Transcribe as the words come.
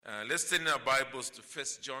Let's turn our Bibles to 1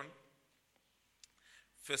 John.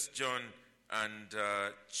 1 John and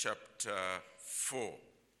chapter 4.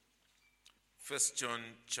 1 John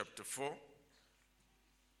chapter 4.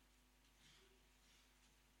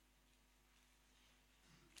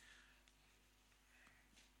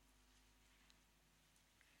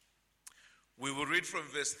 We will read from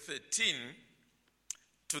verse 13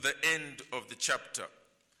 to the end of the chapter.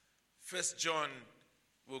 1 John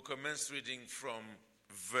will commence reading from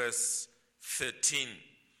verse 13.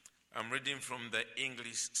 I'm reading from the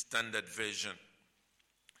English Standard Version.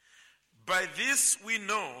 By this we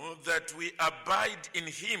know that we abide in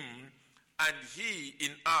him and he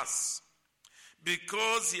in us,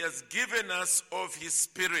 because he has given us of his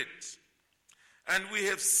Spirit. And we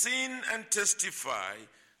have seen and testify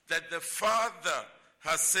that the Father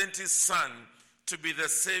has sent his Son to be the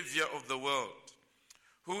Savior of the world.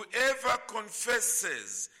 Whoever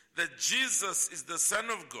confesses that Jesus is the Son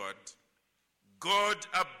of God, God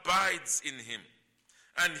abides in him,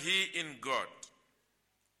 and he in God.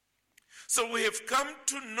 So we have come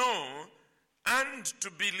to know and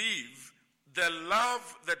to believe the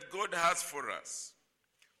love that God has for us.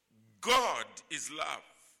 God is love,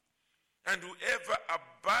 and whoever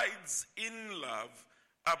abides in love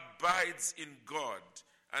abides in God,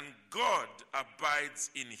 and God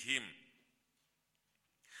abides in him.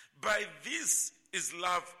 By this is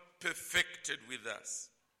love perfected with us,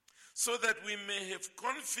 so that we may have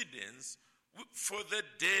confidence for the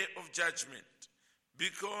day of judgment,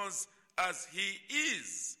 because as he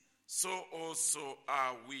is, so also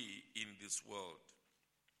are we in this world.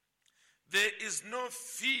 There is no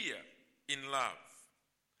fear in love,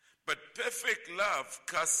 but perfect love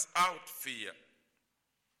casts out fear.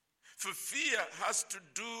 For fear has to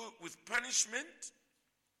do with punishment,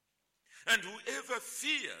 and whoever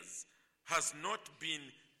fears has not been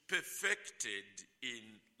perfected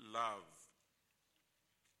in love.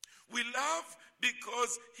 We love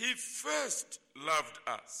because he first loved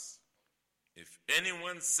us. If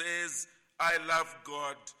anyone says, I love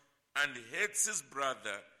God, and hates his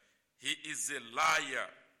brother, he is a liar.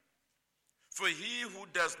 For he who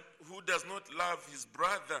does not love his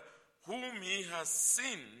brother whom he has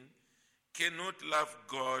seen cannot love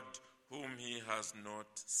God whom he has not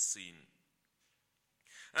seen.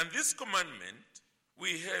 And this commandment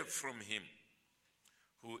we have from him: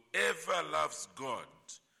 whoever loves God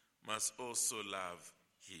must also love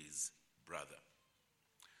his brother.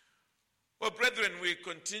 Well, brethren, we're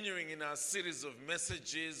continuing in our series of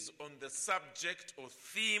messages on the subject or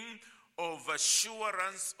theme of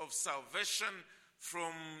assurance of salvation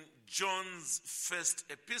from John's first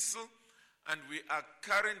epistle. And we are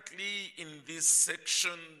currently in this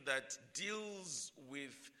section that deals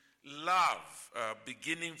with love,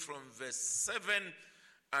 beginning from verse 7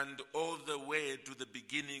 and all the way to the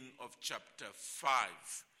beginning of chapter 5.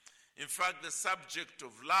 In fact, the subject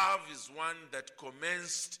of love is one that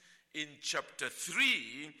commenced in chapter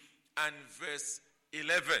 3 and verse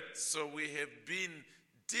 11. So we have been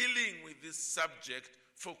dealing with this subject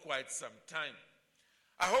for quite some time.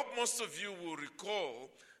 I hope most of you will recall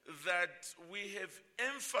that we have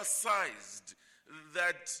emphasized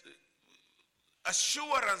that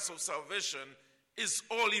assurance of salvation is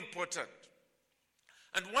all important.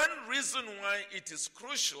 And one reason why it is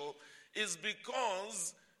crucial is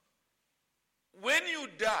because when you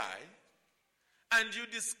die and you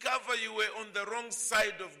discover you were on the wrong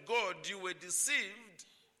side of God, you were deceived,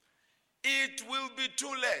 it will be too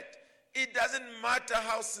late. It doesn't matter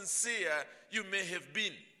how sincere you may have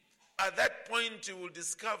been. At that point, you will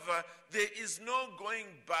discover there is no going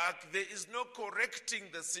back. There is no correcting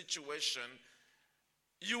the situation.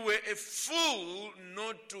 You were a fool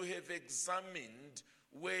not to have examined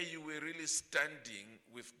where you were really standing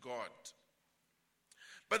with God.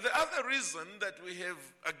 But the other reason that we have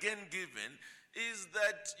again given is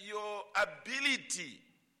that your ability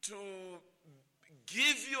to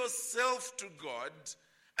give yourself to God,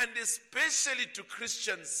 and especially to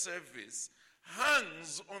Christian service,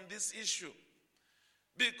 hangs on this issue.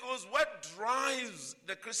 Because what drives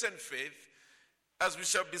the Christian faith, as we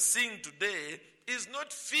shall be seeing today, is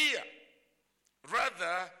not fear.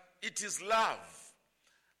 Rather, it is love.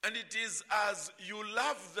 And it is as you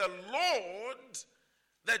love the Lord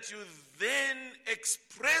that you then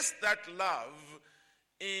express that love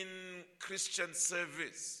in Christian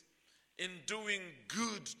service, in doing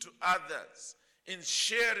good to others, in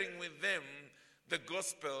sharing with them the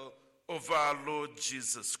gospel of our Lord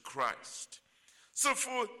Jesus Christ. So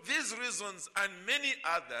for these reasons and many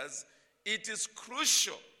others, it is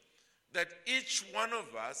crucial that each one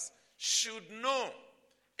of us should know,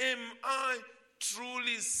 am I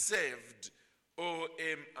truly saved or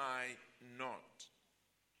am I not?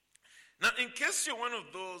 Now, in case you're one of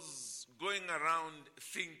those going around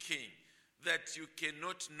thinking that you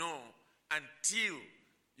cannot know until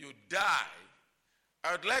you die,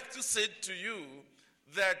 I would like to say to you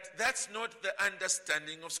that that's not the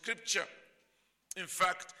understanding of Scripture. In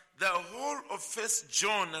fact, the whole of 1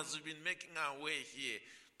 John, as we've been making our way here,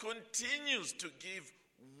 continues to give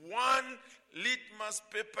one litmus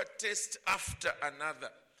paper test after another.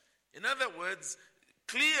 In other words,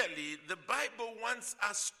 clearly the Bible wants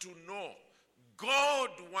us to know, God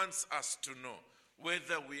wants us to know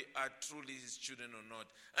whether we are truly his children or not.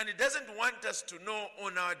 And he doesn't want us to know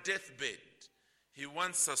on our deathbed. He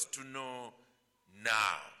wants us to know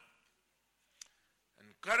now. And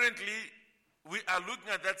currently, we are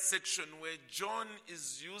looking at that section where John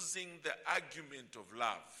is using the argument of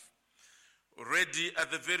love. Already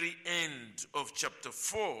at the very end of chapter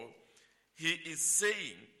 4, he is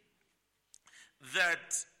saying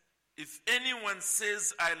that if anyone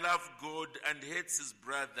says, I love God and hates his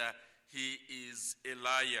brother, he is a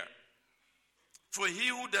liar. For he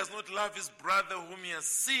who does not love his brother whom he has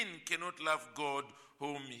seen cannot love God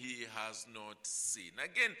whom he has not seen.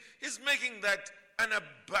 Again, he's making that an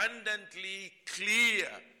abundantly clear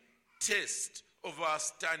test of our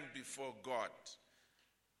stand before God.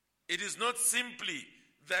 It is not simply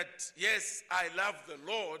that, yes, I love the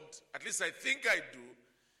Lord, at least I think I do.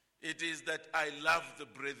 It is that I love the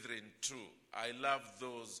brethren too. I love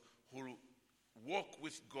those who walk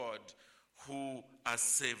with God, who are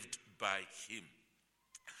saved by him.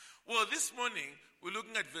 Well, this morning we're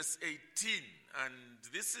looking at verse 18, and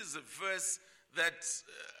this is a verse that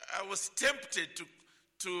I was tempted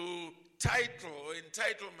to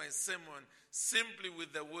entitle my sermon simply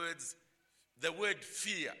with the word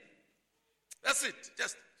fear. That's it,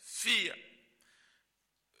 just fear.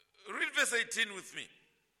 Read verse 18 with me.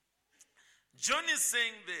 John is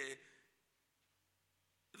saying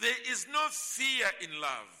there is no fear in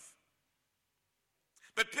love,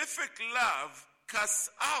 but perfect love casts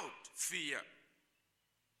out fear.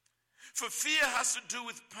 For fear has to do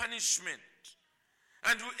with punishment,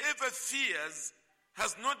 and whoever fears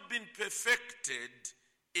has not been perfected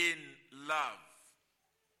in love.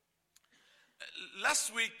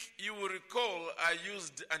 Last week, you will recall, I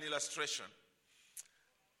used an illustration.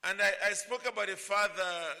 And I spoke about a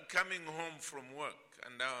father coming home from work.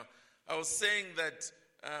 And I was saying that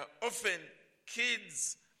often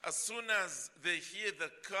kids, as soon as they hear the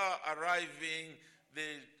car arriving,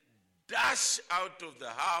 they dash out of the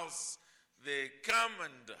house. They come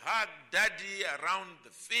and hug daddy around the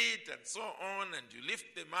feet and so on. And you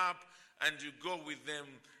lift them up and you go with them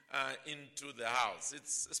into the house.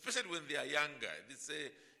 It's especially when they are younger.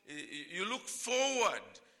 You look forward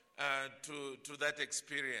to that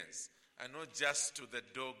experience, and not just to the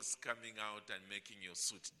dogs coming out and making your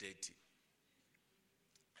suit dirty.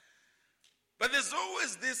 But there's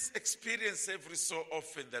always this experience every so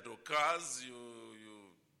often that occurs. You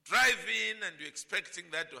drive in and you're expecting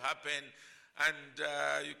that to happen,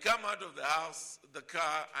 and you come out of the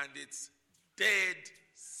car, and it's dead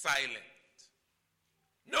silent.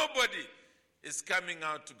 Nobody is coming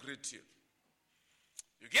out to greet you.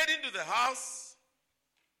 You get into the house,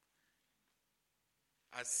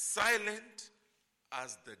 as silent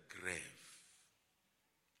as the grave.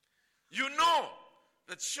 You know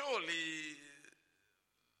that surely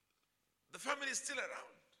the family is still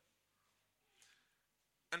around.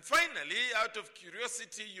 And finally, out of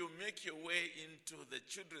curiosity, you make your way into the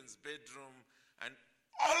children's bedroom, and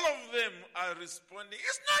all of them are responding,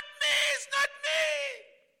 "It's not me, it's not me."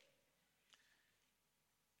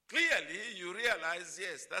 Clearly, you realize,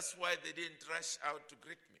 yes, that's why they didn't rush out to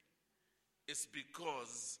greet me. It's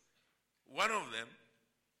because one of them,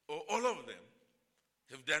 or all of them,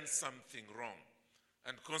 have done something wrong.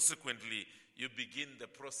 And consequently, you begin the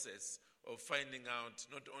process of finding out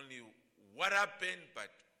not only what happened,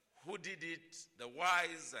 but who did it, the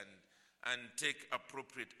whys, and take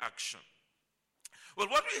appropriate action. Well,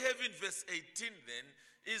 what we have in verse 18 then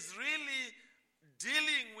is really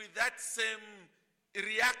dealing with that same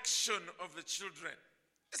reaction of the children.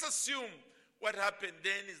 Let's assume what happened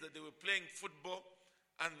then is that they were playing football,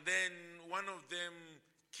 and then one of them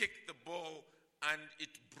kicked the ball and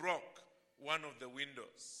it broke one of the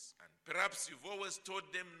windows. And perhaps you've always told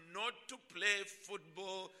them not to play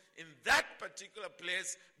football in that particular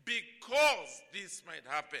place because this might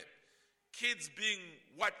happen. Kids being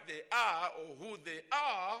what they are or who they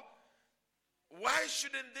are, why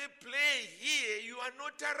shouldn't they play here? You are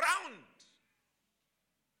not around.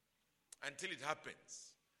 Until it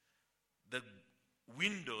happens. The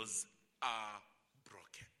windows are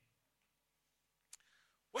broken.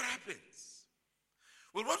 What happens?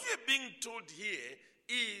 Well, what we are being told here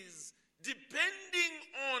is, depending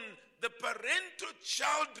on the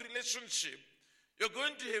parental-child relationship, you're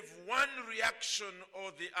going to have one reaction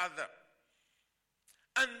or the other.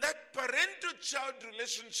 And that parental-child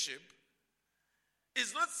relationship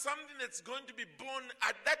is not something that's going to be born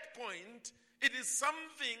at that point. It is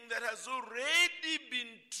something that has already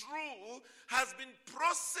been true, has been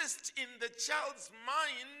processed in the child's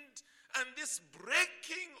mind, and this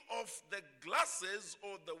breaking of the glasses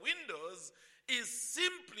or the windows is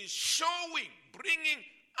simply showing, bringing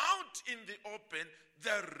out in the open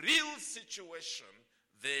the real situation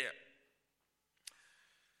there.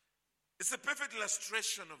 It's a perfect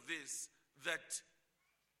illustration of this that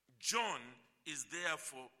John is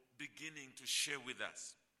therefore beginning to share with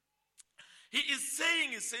us. He is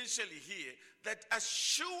saying essentially here that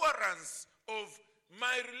assurance of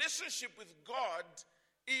my relationship with God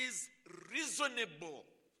is reasonable.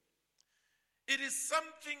 It is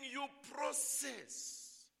something you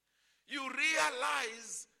process. You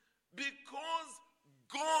realize, because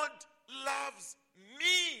God loves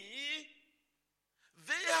me,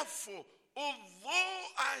 therefore, although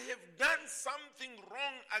I have done something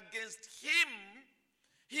wrong against him,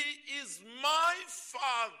 he is my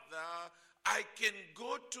Father. I can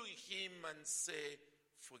go to him and say,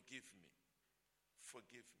 forgive me.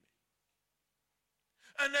 Forgive me.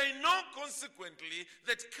 And I know consequently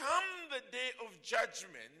that come the day of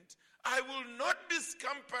judgment, I will not be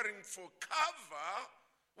scampering for cover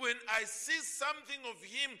when I see something of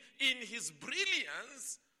him in his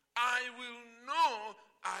brilliance. I will know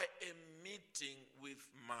I am meeting with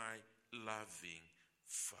my loving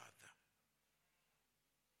Father.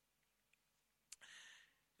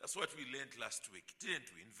 That's what we learned last week,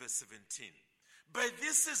 didn't we, in verse 17? By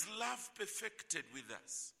this is love perfected with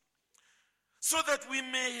us, so that we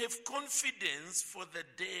may have confidence for the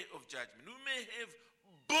day of judgment. We may have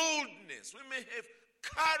boldness. We may have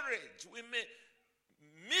courage. We may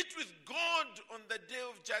meet with God on the day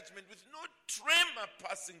of judgment with no tremor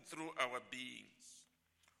passing through our beings.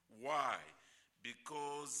 Why?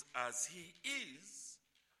 Because as he is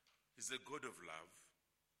a God of love,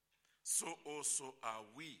 so also are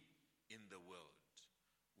we in the world.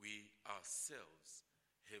 We ourselves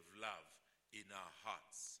have love in our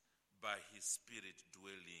hearts by his Spirit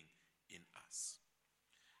dwelling in us.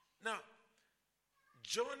 Now,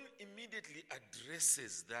 John immediately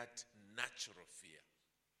addresses that natural fear.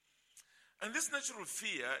 And this natural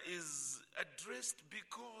fear is addressed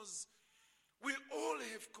because we all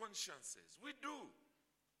have consciences. We do.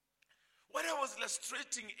 What I was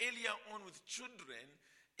illustrating earlier on with children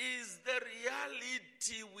is the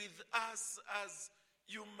reality with us as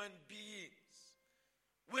human beings.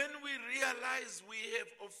 When we realize we have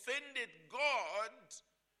offended God,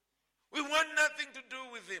 we want nothing to do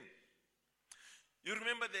with him. You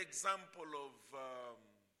remember the example of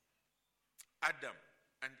Adam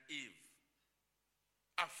and Eve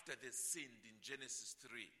after they sinned in Genesis 3.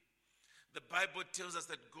 The Bible tells us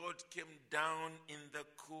that God came down in the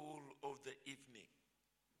cool of the evening.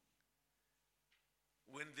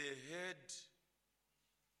 When they heard,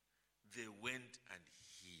 they went and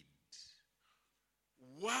hid.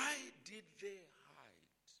 Why did they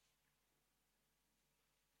hide?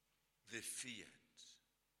 They feared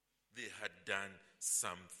they had done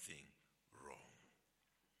something wrong.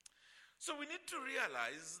 So we need to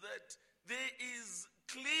realize that there is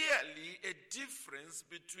clearly a difference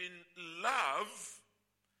between love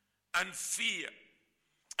and fear.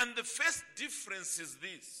 And the first difference is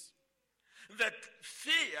this: that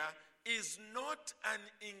fear is not an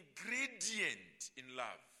ingredient in love.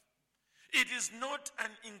 It is not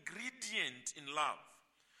an ingredient in love.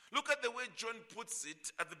 Look at the way John puts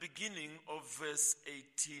it at the beginning of verse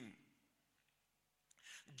 18.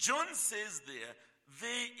 John says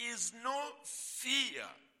there is no fear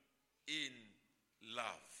in love.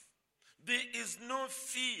 There is no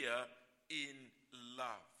fear in love.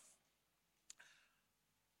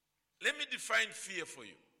 Let me define fear for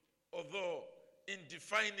you. Although in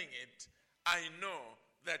defining it, I know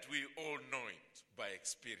that we all know it by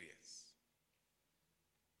experience.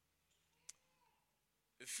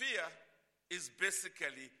 Fear is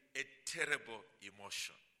basically a terrible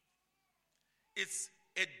emotion. It's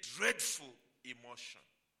a dreadful emotion.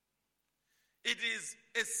 It is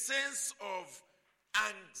a sense of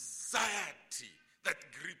anxiety that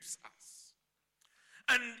grips us.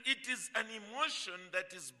 And it is an emotion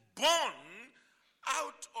that is born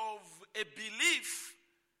out of a belief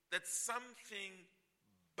that something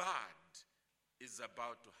bad is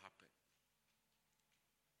about to happen.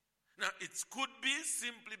 Now, it could be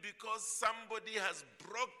simply because somebody has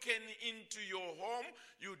broken into your home.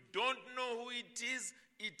 You don't know who it is.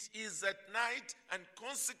 It is at night, and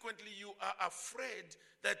consequently you are afraid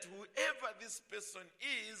that whoever this person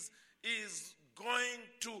is going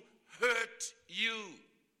to hurt you.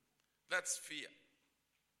 That's fear.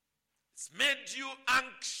 It's made you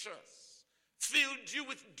anxious, filled you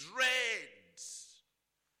with dread.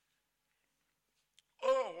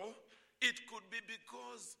 Or it could be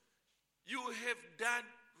because you have done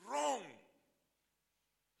wrong.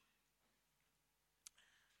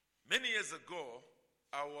 Many years ago,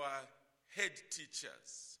 our head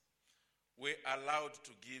teachers were allowed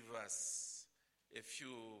to give us a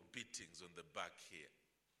few beatings on the back here.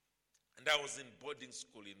 And I was in boarding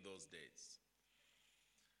school in those days.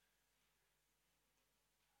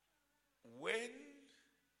 When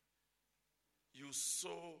you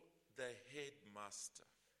saw the headmaster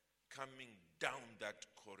coming down that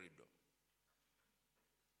corridor,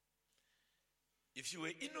 if you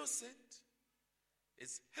were innocent,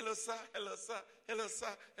 it's hello sir, hello sir, hello sir,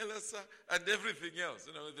 hello sir, and everything else,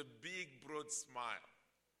 with a big broad smile.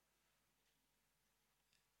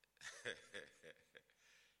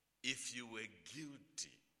 If you were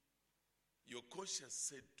guilty, your conscience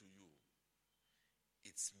said to you,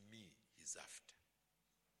 it's me he's after.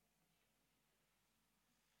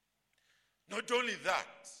 Not only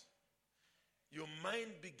that, your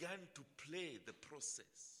mind began to play the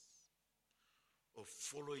process of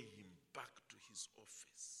following him back to his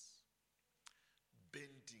office,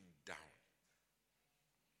 bending down.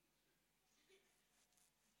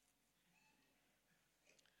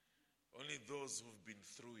 Only those who've been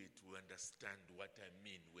through it will understand what I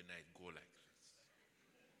mean when I go like this.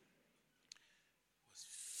 It was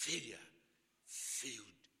fear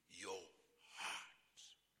filled your heart.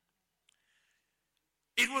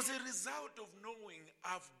 It was a result of knowing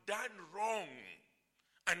I've done wrong.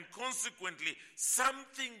 And consequently,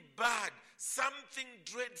 something bad, something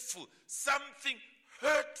dreadful, something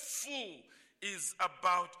hurtful is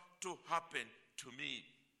about to happen to me.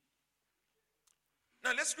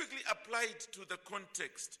 Now let's quickly apply it to the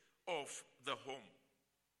context of the home.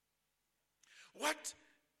 What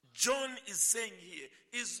John is saying here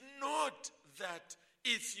is not that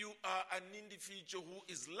if you are an individual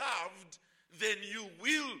who is loved, then you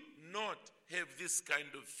will not have this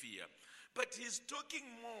kind of fear. But he's talking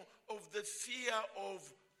more of the fear of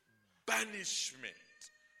banishment,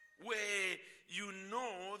 where you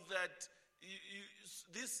know that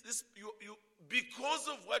you because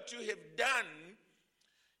of what you have done,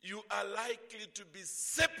 you are likely to be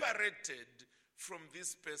separated from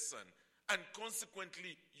this person, and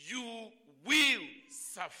consequently you will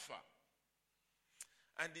suffer.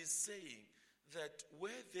 And he's saying that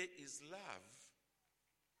where there is love,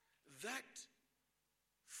 that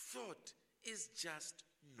thought is just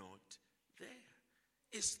not there.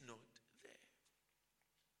 It's not there.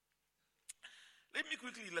 Let me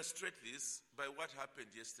quickly illustrate this by what happened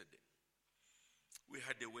yesterday. We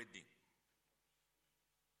had a wedding.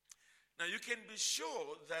 Now you can be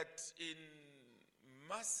sure that in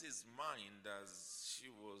Mercy's mind, as she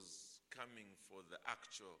was coming for the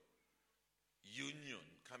actual union,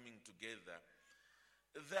 coming together,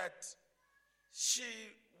 that she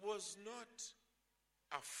was not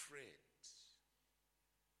afraid,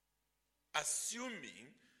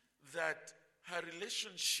 assuming that her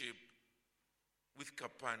relationship with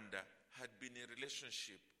Kapanda had been a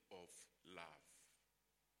relationship of love.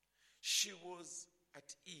 She was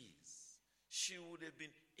at ease. She would have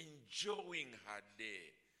been enjoying her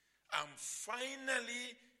day. I'm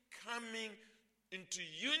finally coming into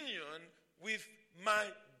union with my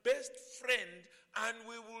best friend, and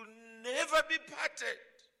we will never be parted.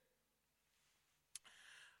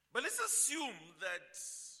 But let's assume that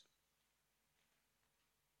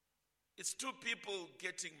it's two people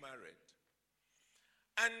getting married,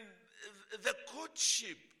 and the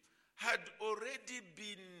courtship had already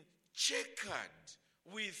been checkered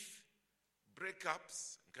with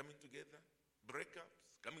breakups coming together, breakups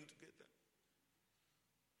coming together,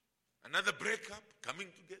 another breakup coming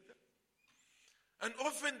together. And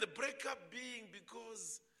often the breakup being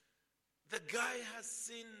because the guy has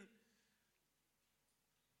seen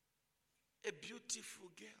a beautiful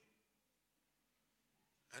girl.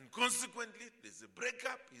 And consequently, there's a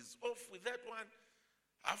breakup, he's off with that one.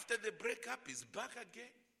 After the breakup, he's back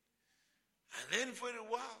again. And then for a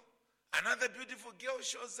while, another beautiful girl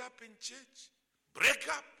shows up in church.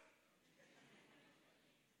 Breakup.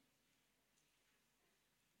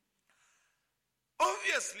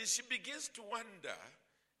 Obviously, she begins to wonder,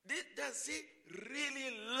 does he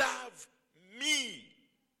really love me?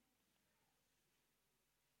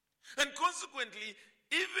 And consequently,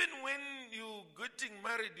 even when you're getting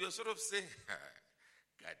married, you're sort of saying,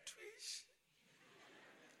 Gatwish.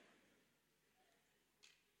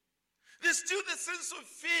 There's still the sense of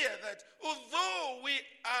fear that although we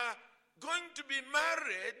are going to be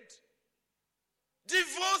married,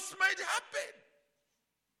 divorce might happen.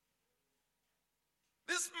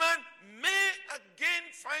 This man may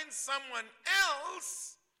again find someone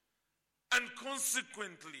else, and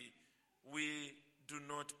consequently, we do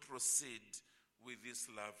not proceed with this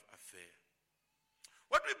love affair.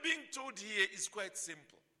 What we're being told here is quite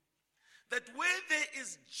simple. That where there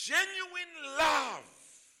is genuine love,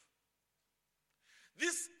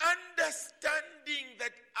 this understanding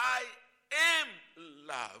that I am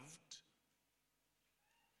loved,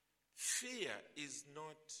 fear is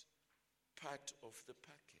not part of the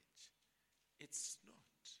package. It's not.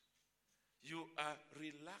 You are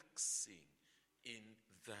relaxing in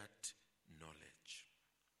that knowledge.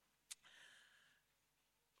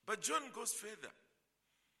 But John goes further.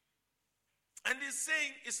 And he's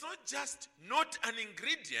saying it's not just not an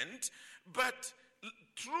ingredient, but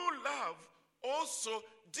true love also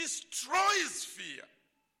destroys fear.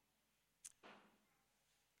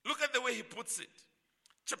 Look at the way he puts it.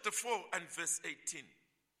 Chapter 4 and verse 18.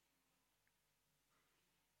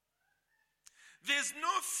 There's no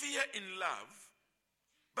fear in love,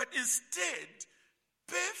 but instead,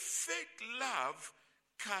 perfect love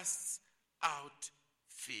casts out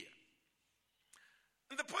fear.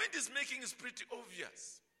 And the point he's making is pretty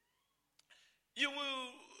obvious. You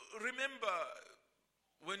will remember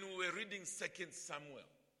when we were reading 2 Samuel,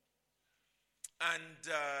 and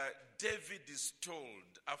David is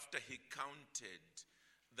told after he counted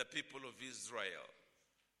the people of Israel,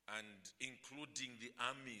 and including the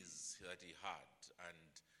armies that he had,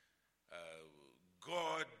 and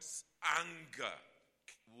God's anger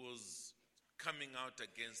was coming out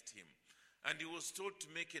against him. And he was told to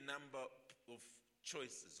make a number of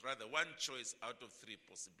choices, rather one choice out of three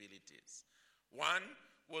possibilities. One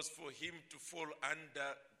was for him to fall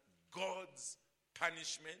under God's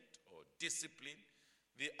punishment or discipline.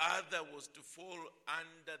 The other was to fall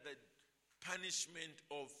under the punishment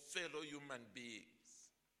of fellow human beings.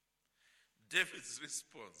 David's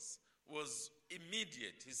response was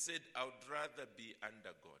immediate. He said, I would rather be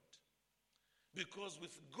under God. Because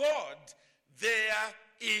with God, there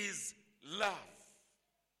is love.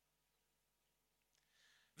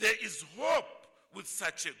 There is hope with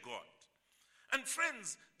such a God. And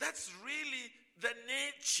friends, that's really the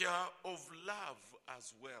nature of love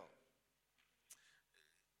as well.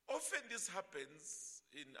 Often this happens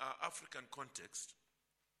in our African context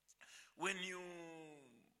when you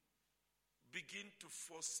begin to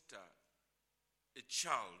foster a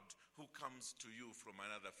child who comes to you from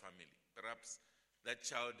another family. Perhaps that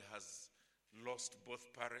child has lost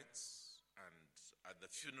both parents, and at the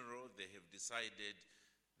funeral they have decided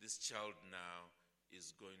this child now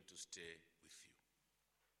is going to stay with you.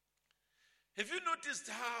 Have you noticed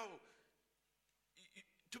how,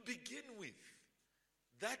 to begin with,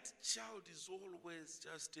 that child is always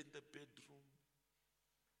just in the bedroom?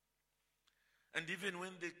 And even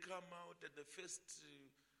when they come out at the first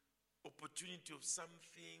opportunity of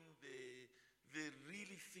something, they're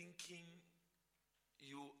really thinking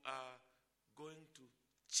you are going to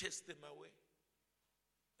chase them away.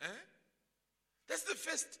 That's the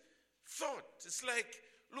first thought. It's like,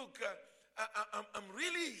 look, I'm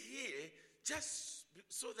really here just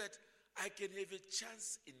so that I can have a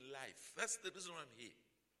chance in life. That's the reason I'm here.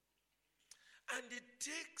 And it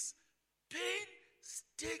takes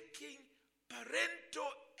painstaking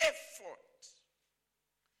parental effort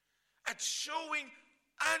at showing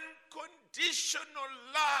unconditional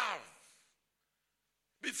love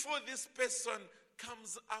before this person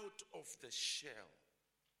comes out of the shell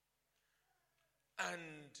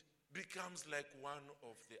and becomes like one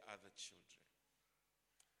of the other children.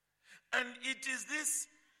 And it is this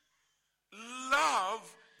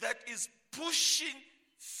love that is pushing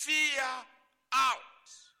fear out.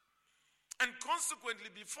 And consequently,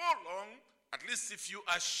 before long, at least if you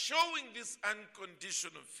are showing this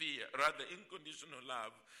unconditional fear, rather unconditional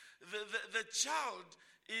love, the child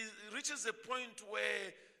reaches a point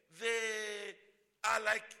where they are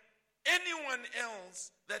like anyone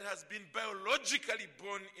else that has been biologically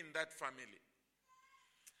born in that family.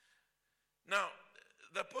 Now,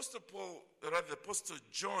 the Apostle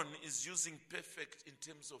John is using perfect in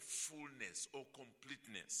terms of fullness or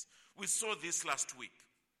completeness. We saw this last week.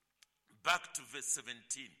 Back to verse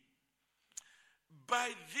 17. By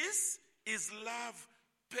this is love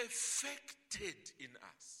perfected in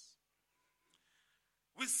us.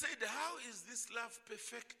 We said, how is this love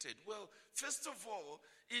perfected? Well, first of all,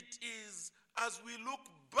 it is as we look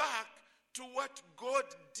back to what God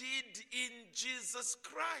did in Jesus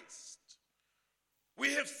Christ.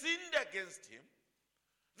 We have sinned against him.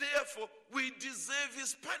 Therefore, we deserve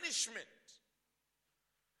his punishment.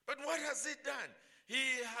 But what has he done?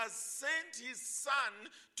 He has sent his son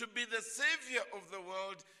to be the savior of the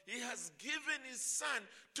world. He has given his son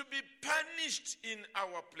to be punished in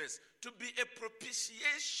our place, to be a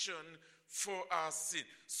propitiation for our sin.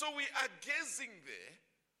 So we are gazing there.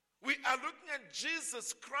 We are looking at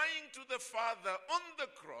Jesus crying to the Father on the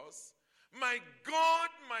cross, my God,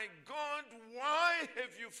 why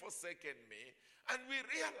have you forsaken me? And we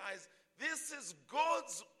realize this is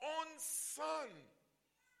God's own son,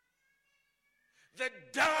 the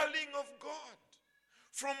darling of God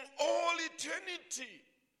from all eternity.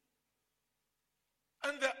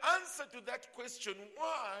 And the answer to that question,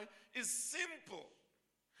 why, is simple.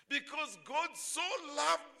 Because God so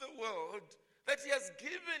loved the world that he has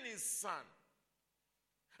given his son.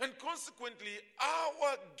 And consequently,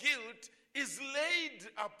 our guilt is laid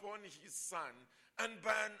upon his son. And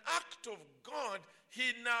by an act of God,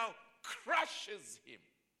 he now crushes him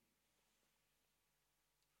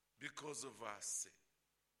because of our sin.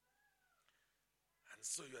 And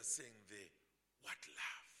so you are saying there, what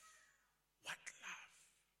love? What love?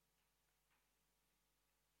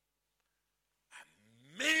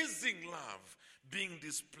 Amazing love being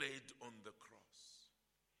displayed on the cross.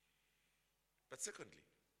 But secondly,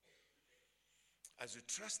 as you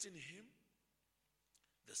trust in him,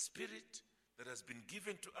 the Spirit that has been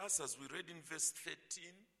given to us, as we read in verse 13,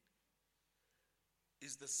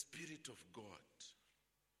 is the Spirit of God.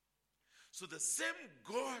 So the same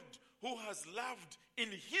God who has loved in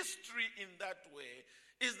history in that way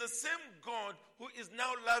is the same God who is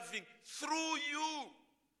now loving through you,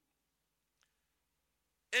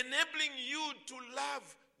 enabling you to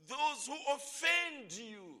love those who offend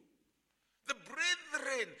you, the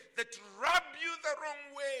brethren that rub you the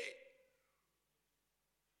wrong way.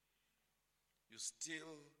 You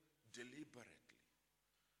still deliberately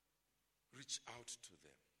reach out to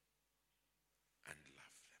them and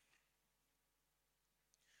love them.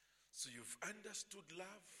 So you've understood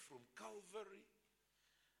love from Calvary,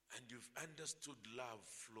 and you've understood love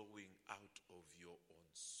flowing out of your own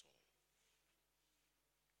soul.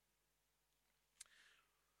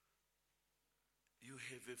 You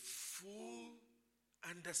have a full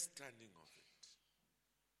understanding of it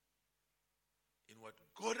in what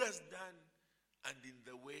God has done and in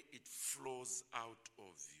the way it flows out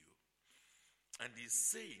of you. And he's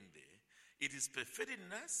saying there, it is perfected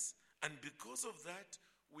in us, and because of that,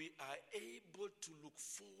 we are able to look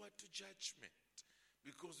forward to judgment,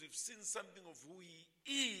 because we've seen something of who he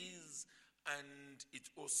is, and it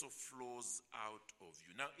also flows out of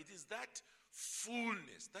you. Now, it is that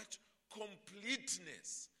fullness, that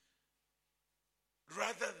completeness,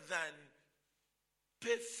 rather than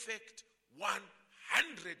perfect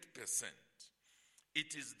 100%.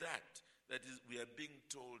 It is that is we are being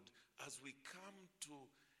told as we come to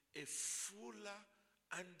a fuller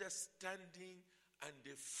understanding and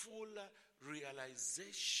a fuller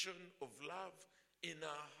realization of love in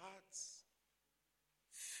our hearts,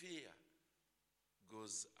 fear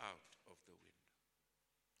goes out of the window.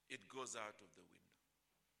 It goes out of the window.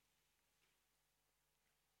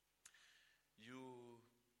 You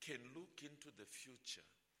can look into the future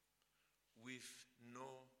with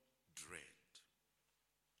no dread.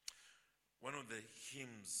 One of the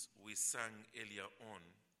hymns we sang earlier on,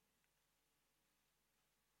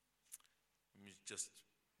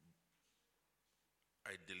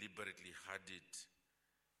 I deliberately had it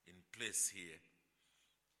in place here.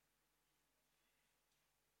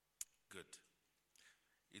 Good.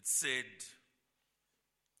 It said,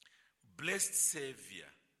 "Blessed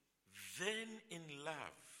Savior, then in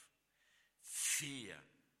love, fear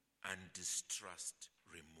and distrust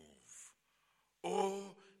remove.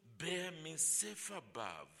 Oh, bear me safe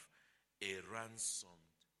above a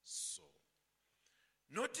ransomed soul."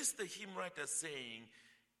 Notice the hymn writer saying,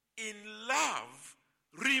 in love,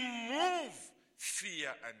 remove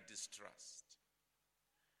fear and distrust.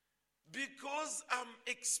 Because I'm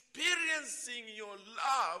experiencing your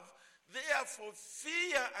love, therefore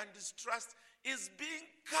fear and distrust is being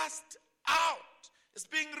cast out. It's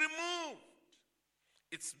being removed.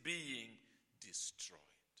 It's being destroyed.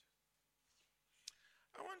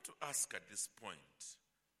 I want to ask at this point,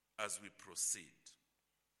 as we proceed,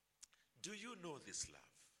 do you know this love?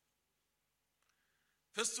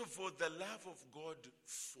 First of all, the love of God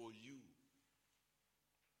for you.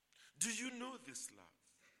 Do you know this love?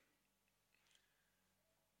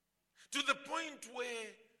 to the point where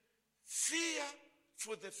fear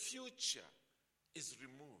for the future is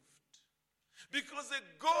removed. Because a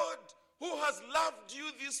God who has loved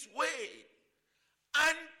you this way,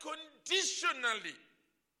 unconditionally,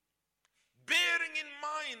 bearing in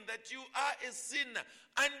mind that you are a sinner,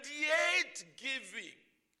 and yet giving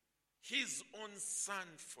his own son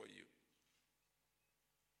for you.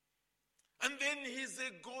 And then he's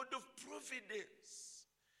a God of providence.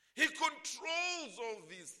 He controls all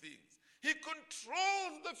these things. He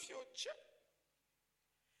controls the future.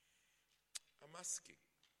 I'm asking,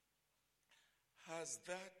 has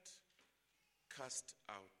that cast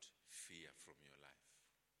out fear from your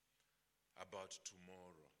life about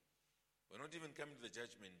tomorrow? We're not even coming to the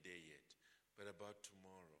judgment day yet, but about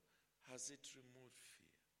tomorrow. Has it removed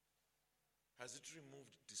fear? Has it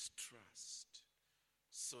removed distrust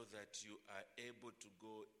so that you are able to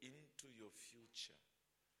go into your future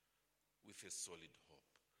with a solid hope?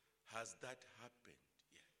 Has that happened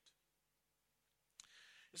yet?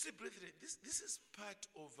 You see, brethren, this is part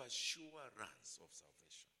of assurance of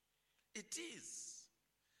salvation. It is.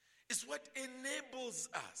 It's what enables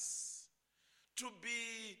us to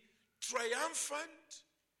be triumphant,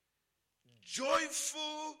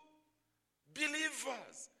 joyful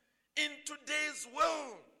believers in today's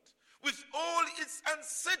world with all its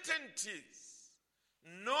uncertainties,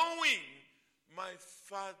 knowing my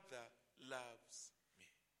Father loves me.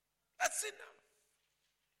 That's enough.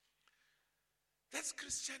 That's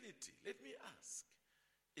Christianity. Let me ask,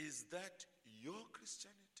 is that your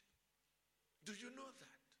Christianity? Do you know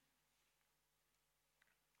that?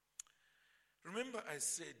 Remember, I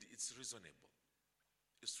said it's reasonable.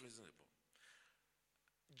 It's reasonable.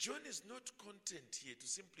 John is not content here to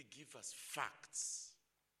simply give us facts.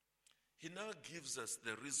 He now gives us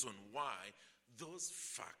the reason why those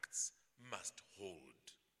facts must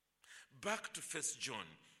hold. Back to 1 John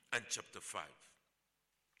and chapter 4.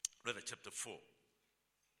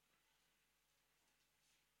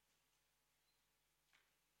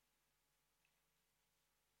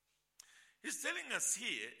 He's telling us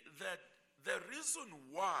here that the reason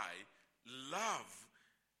why love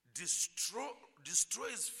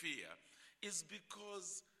destroys fear is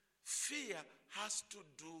because fear has to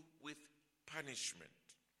do with punishment.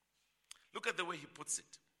 Look at the way he puts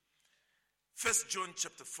it. 1 John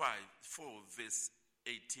chapter 4, verse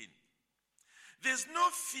 18. There's no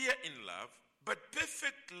fear in love, but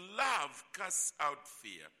perfect love casts out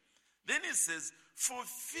fear. Then he says, for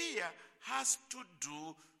fear has to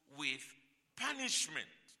do with punishment.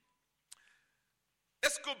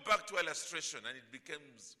 Let's go back to illustration, and it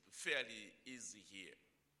becomes fairly easy here.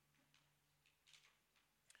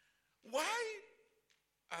 Why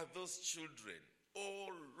are those children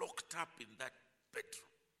all locked up in that bedroom?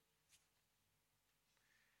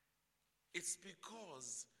 It's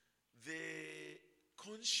because their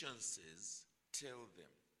consciences tell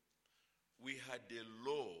them we had a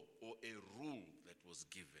law or a rule that was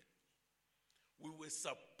given. We were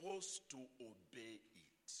supposed to obey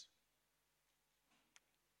it.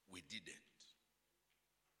 We didn't.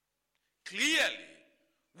 Clearly,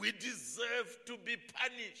 we deserve to be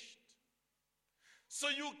punished. So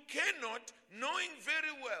you cannot, knowing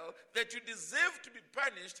very well that you deserve to be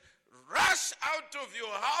punished, rush out of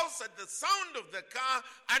your house at the sound of the car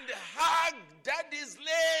and hug daddy's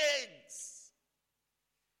legs.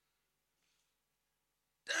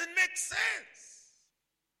 Doesn't make sense.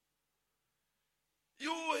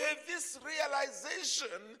 You have this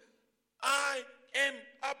realization, I am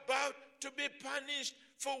about to be punished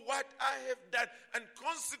for what I have done. And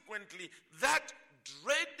consequently, that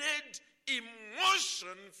dreaded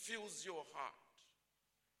emotion fills your heart.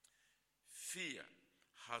 Fear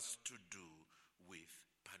has to do with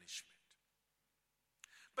punishment.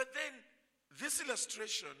 But then, this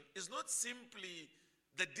illustration is not simply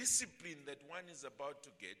the discipline that one is about to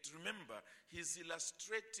get. Remember, he's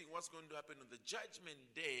illustrating what's going to happen on the judgment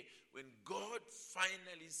day when God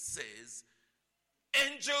finally says,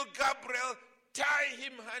 Angel Gabriel, tie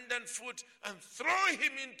him hand and foot and throw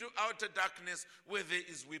him into outer darkness where there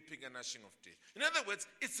is weeping and gnashing of teeth. In other words,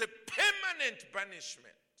 it's a permanent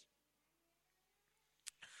punishment.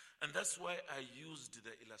 And that's why I used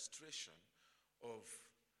the illustration of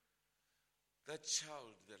that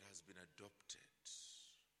child that has been adopted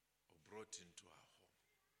or brought into our home.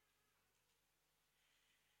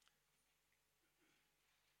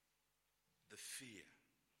 The fear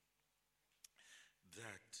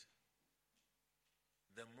that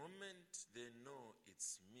the moment they know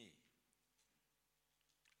it's me,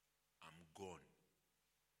 I'm gone.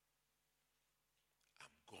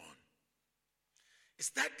 I'm gone. It's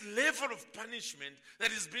that level of punishment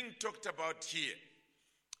that is being talked about here.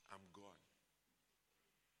 I'm gone.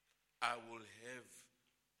 I will have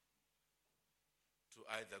to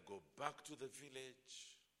either go back to the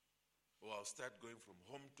village, or I'll start going from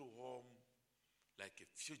home to home like a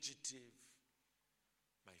fugitive.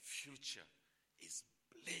 My future is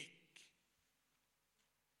bleak.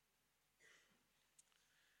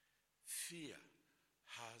 Fear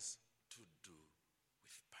has to do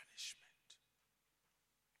with punishment.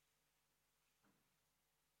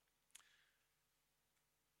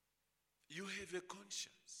 You have a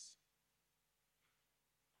conscience.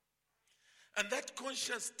 And that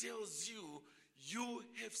conscience tells you you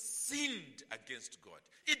have sinned against God.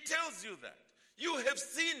 It tells you that. You have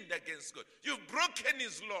sinned against God. You've broken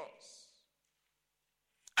his laws.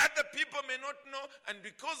 Other people may not know, and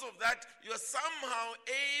because of that, you are somehow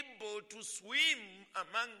able to swim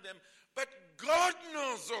among them. But God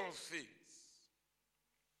knows all things.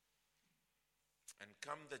 And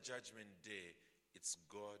come the judgment day, it's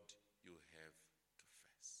God you have to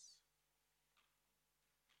face.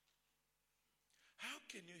 How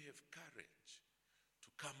can you have courage to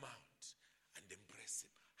come out and embrace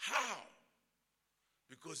him? How?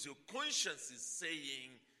 Because your conscience is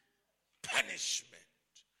saying punishment.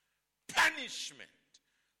 Punishment.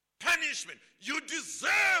 Punishment. You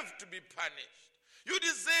deserve to be punished. You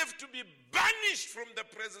deserve to be banished from the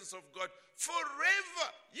presence of God forever.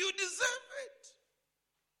 You deserve it.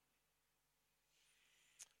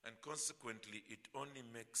 And consequently, it only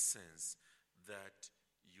makes sense that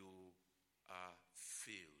you are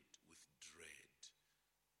filled with dread,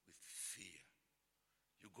 with fear.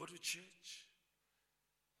 You go to church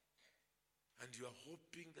and you are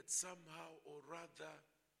hoping that somehow or rather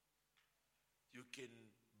you can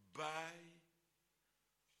buy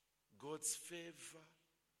God's favor,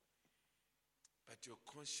 but your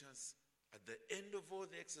conscience at the end of all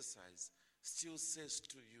the exercise still says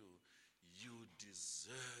to you, you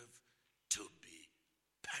deserve to be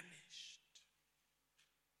punished.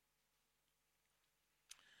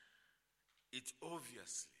 It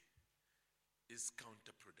obviously is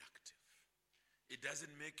counterproductive. It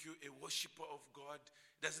doesn't make you a worshiper of God.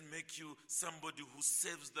 It doesn't make you somebody who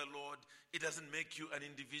serves the Lord. It doesn't make you an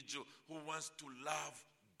individual who wants to love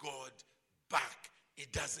God back.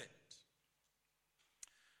 It doesn't.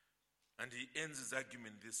 And he ends his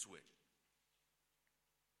argument this way.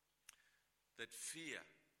 That fear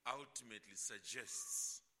ultimately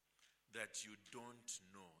suggests that you don't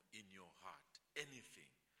know in your heart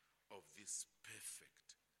anything of this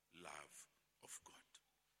perfect love of God.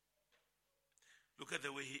 Look at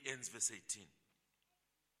the way he ends verse 18.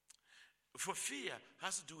 For fear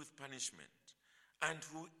has to do with punishment, and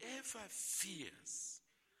whoever fears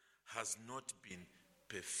has not been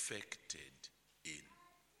perfected in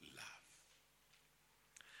love.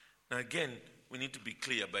 Now again, we need to be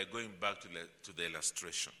clear by going back to the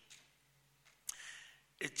illustration.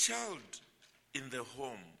 A child in the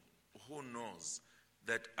home who knows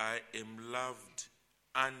that I am loved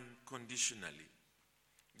unconditionally,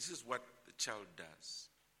 this is what the child does.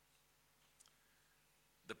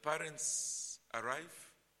 The parents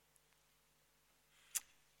arrive,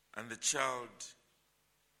 and the child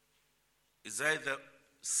is either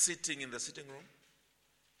sitting in the sitting room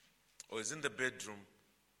or is in the bedroom,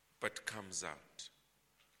 but comes out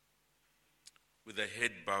with a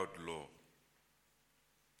head bowed low.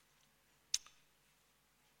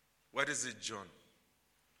 What is it, John?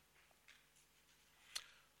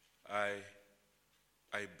 I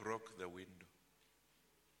broke the window.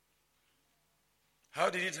 How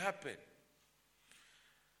did it happen?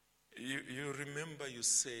 You remember you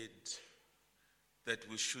said that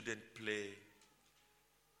we shouldn't play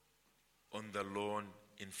on the lawn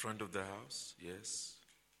in front of the house? Yes.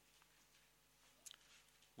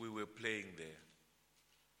 We were playing there,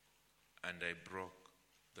 and I broke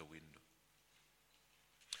the window.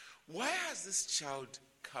 Why has this child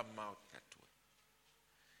come out that way?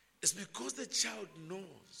 It's because the child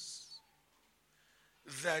knows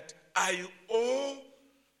that I owe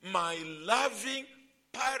my loving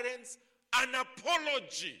parents an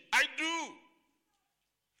apology. I do.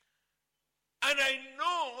 And I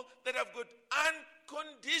know that I've got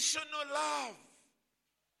unconditional love.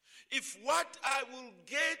 If what I will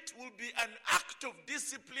get will be an act of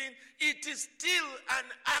discipline, it is still an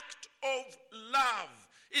act of love.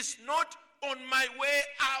 It's not on my way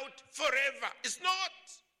out forever. It's not.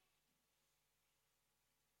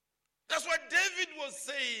 That's what David was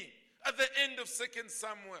saying at the end of 2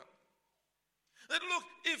 Samuel. That look,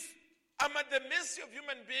 if I'm at the mercy of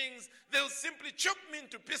human beings, they'll simply chop me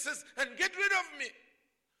into pieces and get rid of me.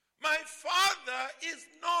 My Father is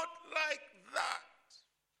not like that.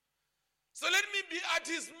 So let me be at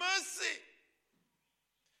his mercy.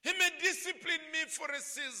 He He may discipline me for a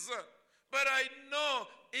season, but I know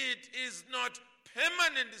it is not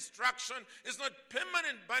permanent destruction. It's not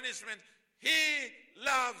permanent banishment. He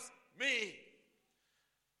loves me.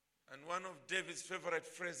 And one of David's favorite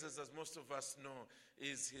phrases, as most of us know,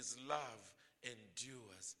 is his love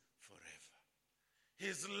endures forever.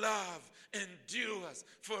 His love endures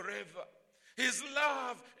forever. His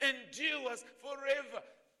love endures forever.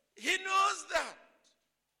 He knows that.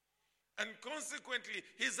 And consequently,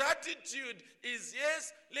 his attitude is,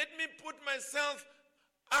 yes, let me put myself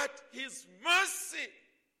at his mercy.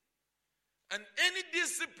 And any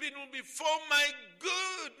discipline will be for my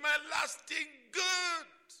good, my lasting good.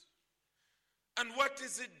 And what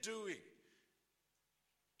is it doing?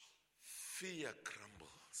 Fear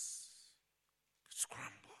crumbles. It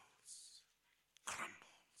crumbles.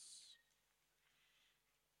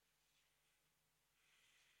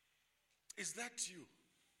 Is that you?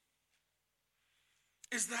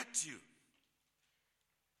 Is that you?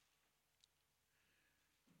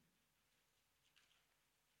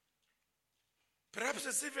 Perhaps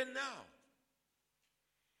it's even now.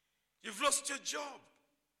 You've lost your job.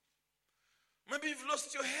 Maybe you've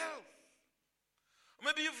lost your health. Or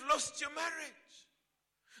maybe you've lost your marriage.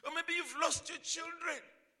 Or maybe you've lost your children.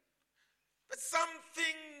 But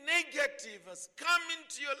something negative has come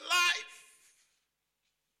into your life.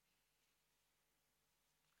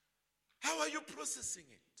 How are you processing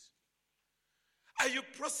it? Are you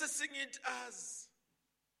processing it as,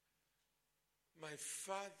 my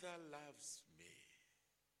Father loves me?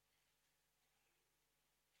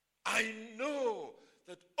 I know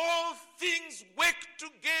that all things work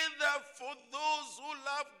together for those who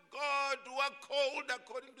love God, who are called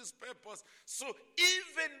according to his purpose. So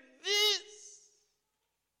even this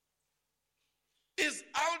is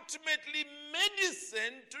ultimately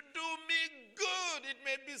medicine to do me good. It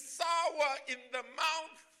may be sour in the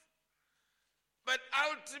mouth, but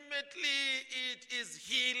ultimately it is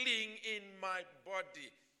healing in my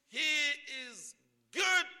body. He is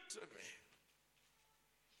good to me.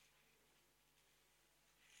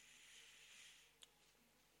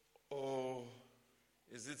 Or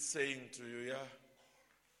is it saying to you, yeah,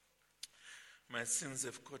 my sins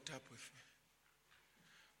have caught up with me.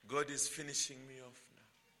 God is finishing me off now.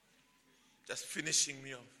 Just finishing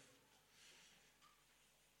me off.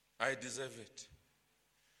 I deserve it.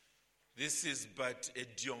 This is but a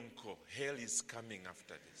dionko. Hell is coming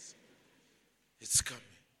after this. It's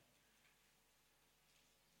coming.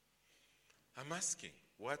 I'm asking,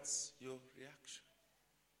 what's your reaction?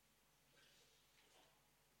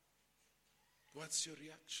 What's your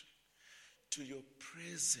reaction to your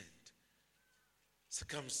present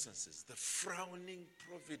circumstances, the frowning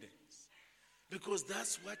providence? Because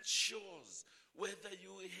that's what shows whether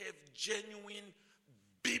you have genuine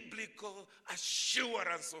biblical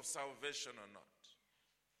assurance of salvation or not.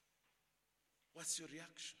 What's your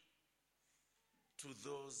reaction to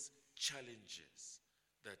those challenges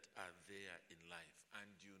that are there in life,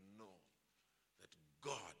 and you know that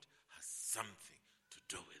God has something to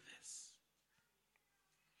do with this?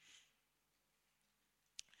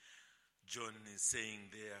 John is saying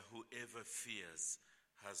there, whoever fears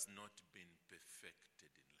has not been perfected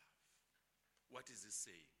in love. What is he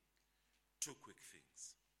saying? Two quick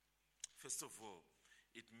things. First of all,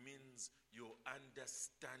 it means your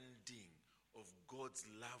understanding of God's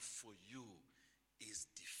love for you is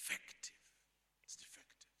defective. It's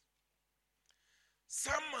defective.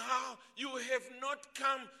 Somehow you have not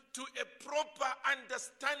come to a proper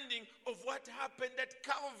understanding of what happened at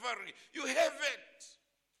Calvary. You haven't.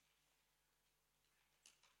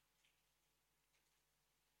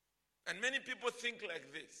 And many people think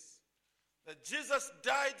like this, that Jesus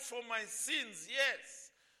died for my sins. Yes,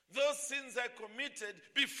 those sins I committed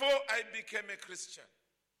before I became a Christian.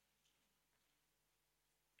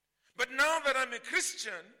 But now that I'm a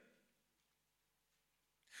Christian,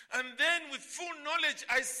 and then with full knowledge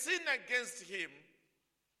I sin against him,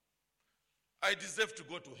 I deserve to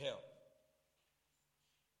go to hell.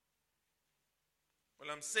 Well,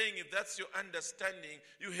 I'm saying if that's your understanding,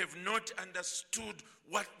 you have not understood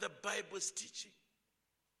what the Bible is teaching.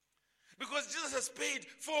 Because Jesus has paid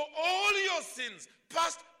for all your sins,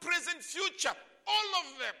 past, present, future, all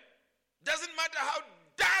of them. Doesn't matter how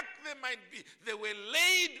dark they might be. They were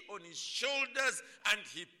laid on his shoulders and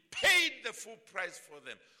he paid the full price for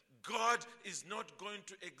them. God is not going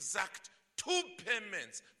to exact two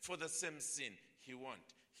payments for the same sin. He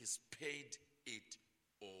won't. He's paid it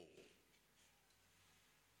all.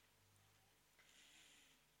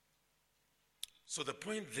 So the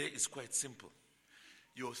point there is quite simple.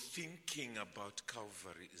 Your thinking about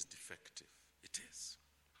Calvary is defective. It is.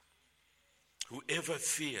 Whoever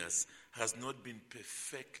fears has not been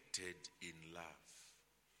perfected in love.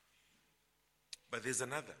 But there's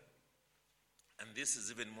another, and this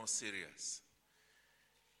is even more serious.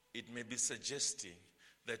 It may be suggesting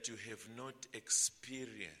that you have not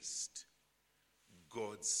experienced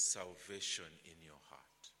God's salvation in your heart.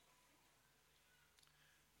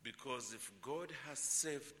 Because if God has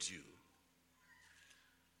saved you,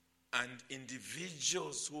 and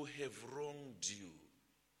individuals who have wronged you,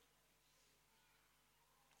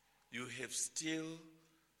 you have still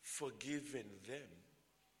forgiven them,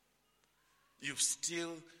 you've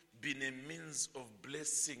still been a means of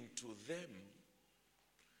blessing to them,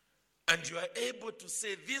 and you are able to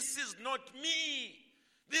say, this is not me,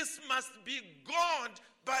 this must be God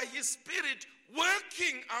by His Spirit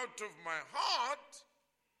working out of my heart,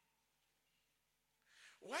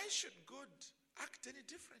 why should God act any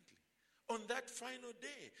differently on that final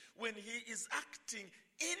day when He is acting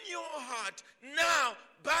in your heart now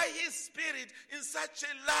by His Spirit in such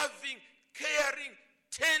a loving, caring,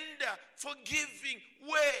 tender, forgiving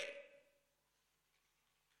way?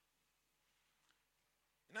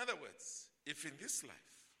 In other words, if in this life,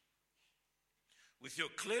 with your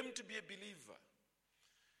claim to be a believer,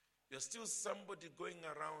 you're still somebody going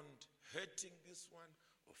around hurting this one,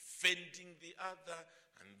 offending the other,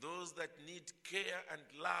 and those that need care and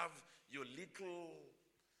love, your little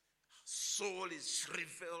soul is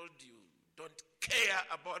shriveled, you don't care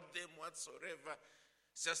about them whatsoever,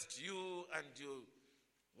 it's just you and your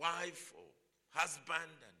wife or husband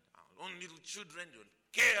and our own little children, you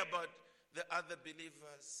don't care about the other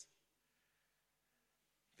believers,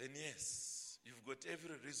 then yes, you've got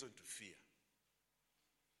every reason to fear.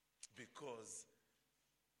 Because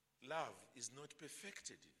love is not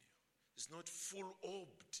perfected in you. It's not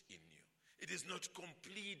full-orbed in you. It is not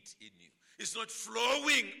complete in you. It's not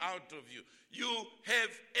flowing out of you. You have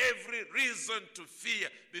every reason to fear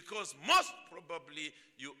because most probably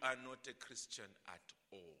you are not a Christian at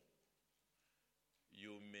all.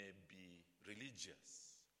 You may be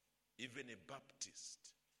religious, even a Baptist,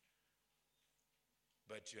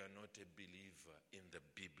 but you are not a believer in the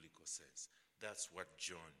biblical sense. That's what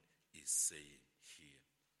John is saying here.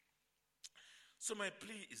 So my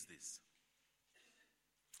plea is this.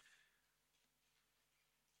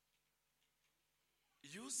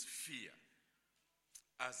 Use fear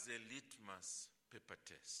as a litmus paper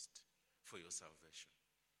test for your salvation.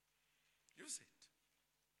 Use it.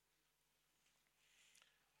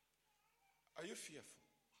 Are you fearful?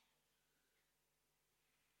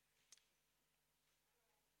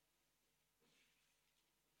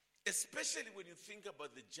 Especially when you think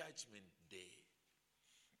about the judgment day.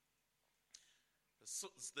 So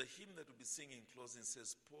the hymn that we'll be singing in closing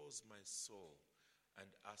says, pause my soul and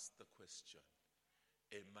ask the question,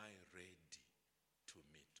 am I ready to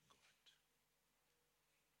meet God?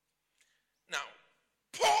 Now,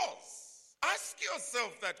 pause. Ask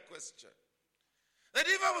yourself that question. That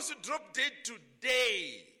if I was to drop dead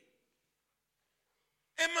today,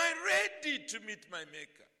 am I ready to meet my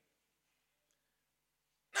Maker?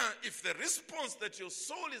 Now, if the response that your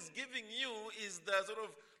soul is giving you is the sort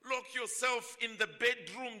of lock yourself in the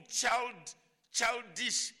bedroom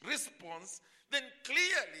childish response, then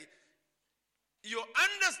clearly your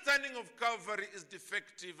understanding of Calvary is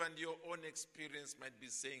defective and your own experience might be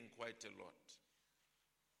saying quite a lot.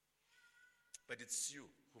 But it's you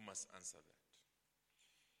who must answer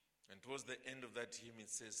that. And towards the end of that hymn it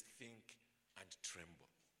says, think and tremble.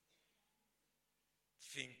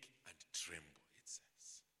 Think and tremble.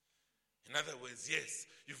 In other words, yes,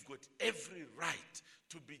 you've got every right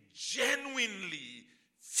to be genuinely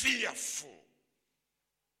fearful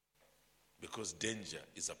because danger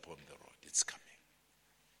is upon the road. It's coming.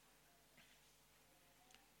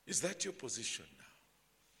 Is that your position now?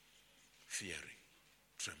 Fearing,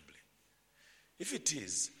 trembling. If it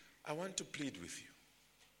is, I want to plead with you,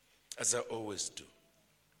 as I always do.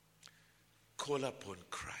 Call upon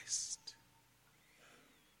Christ.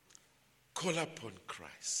 Call upon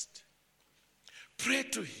Christ. Pray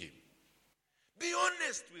to Him. Be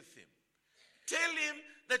honest with Him. Tell Him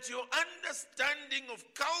that your understanding of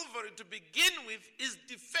Calvary to begin with is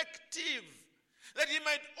defective. That He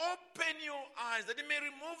might open your eyes, that He may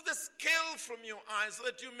remove the scale from your eyes so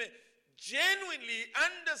that you may genuinely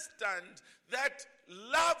understand that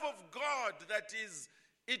love of God that is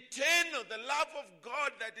eternal, the love of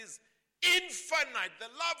God that is infinite,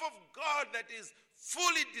 the love of God that is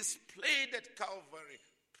fully displayed at Calvary.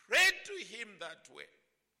 Pray to Him that way.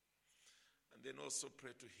 And then also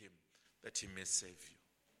pray to Him that He may save you.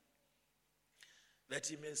 That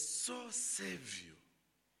He may so save you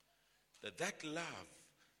that love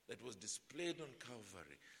that was displayed on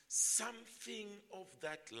Calvary something of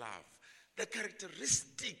that love, the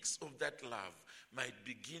characteristics of that love might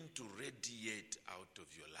begin to radiate out of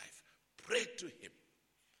your life. Pray to him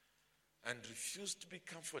and refuse to be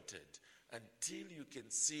comforted until you can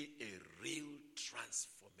see a real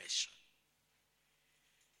transformation.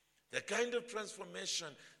 The kind of transformation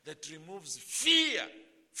that removes fear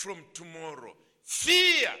from tomorrow,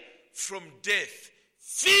 fear from death,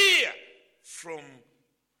 fear from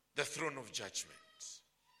the throne of judgment.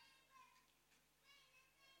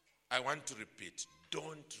 I want to repeat,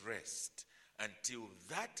 don't rest until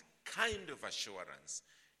that kind of assurance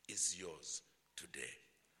is yours today.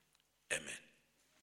 Amen.